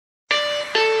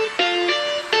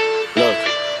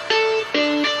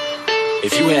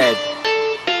If you had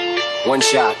one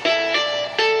shot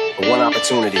or one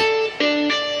opportunity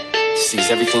to seize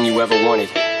everything you ever wanted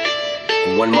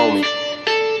in one moment,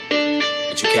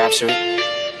 would you capture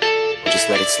it or just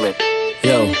let it slip?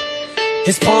 Yo.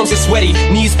 His palms are sweaty,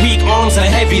 knees weak, arms are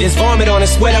heavy. There's vomit on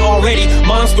his sweater already.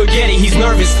 Mom's spaghetti, he's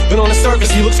nervous, but on the surface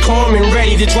he looks calm and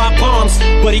ready to drop bombs.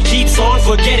 But he keeps on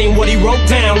forgetting what he wrote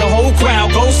down. The whole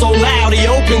crowd goes so loud, he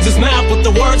opens his mouth, but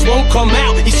the words won't come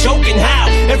out. He's choking how?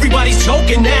 Everybody's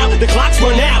choking now. The clock's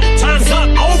run out, time's up,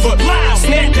 over, loud.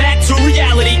 Snap back to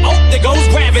reality. Oh, there goes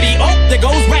gravity. Oh, there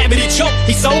goes rabbit. He choke.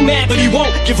 He's so mad, but he won't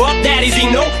give up. Daddies, he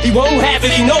know he won't have it.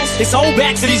 He knows his whole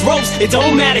back to these ropes. It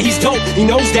don't matter, he's dope. He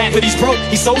knows that, but he's broke.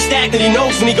 He's so stagnant, he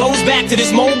knows when he goes back to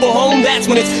this mobile home, that's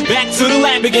when it's back to the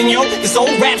lab again, yo. This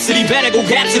old rhapsody better go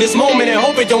capture this moment and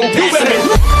hope it don't pass him.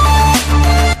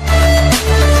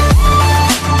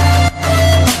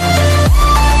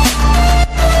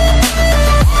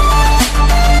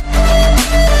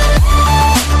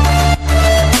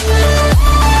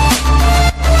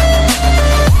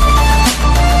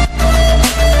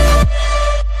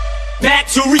 Back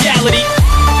to reality.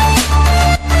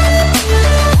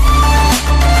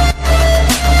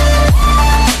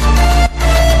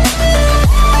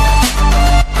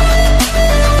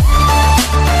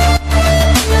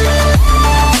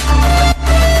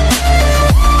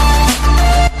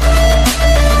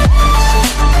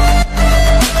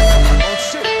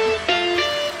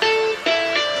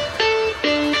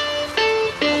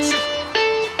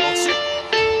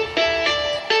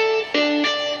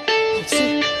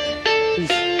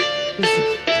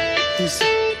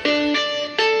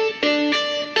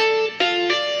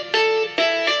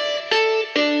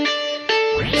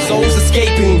 Souls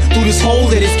escaping through this hole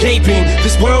that is gaping.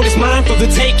 This world is mine for the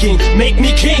taking. Make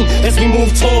me king as we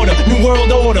move toward a new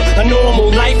world order. A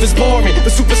normal life is boring,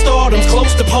 but superstardom's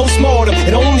close to postmortem.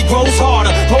 It only grows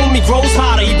harder, homie grows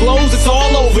hotter. He blows, it's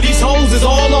all over. These hoes is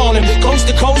all on him. Coast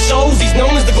to coast shows, he's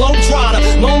known as the Globetrotter.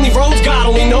 Lonely roads, God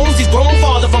only knows he's grown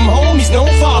farther from home. He's no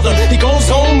father. He goes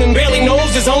home and barely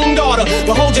knows his own daughter.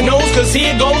 But hold your nose, cause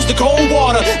here goes the cold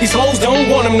water. These hoes don't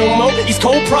want him no more. He's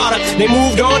cold product. They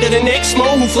moved on to the next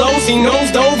mo who flows. He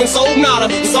knows dove and sold nada.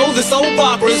 So the soap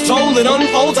opera is told, it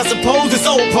unfolds. I suppose it's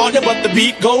old partner, but the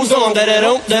beat goes on.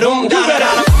 Da-da-dum, da-dum,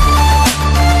 da-da-da.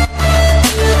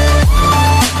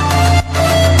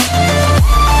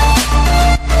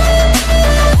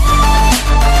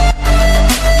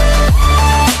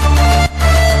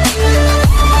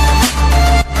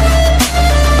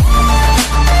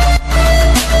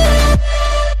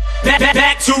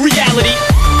 Back to reality.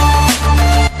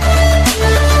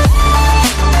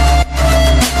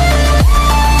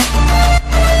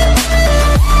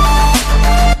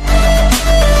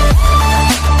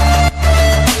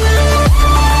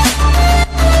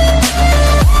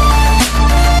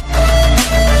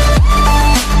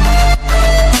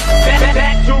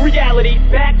 Back to reality,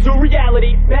 back to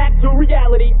reality, back to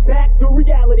reality, back to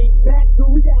reality, back to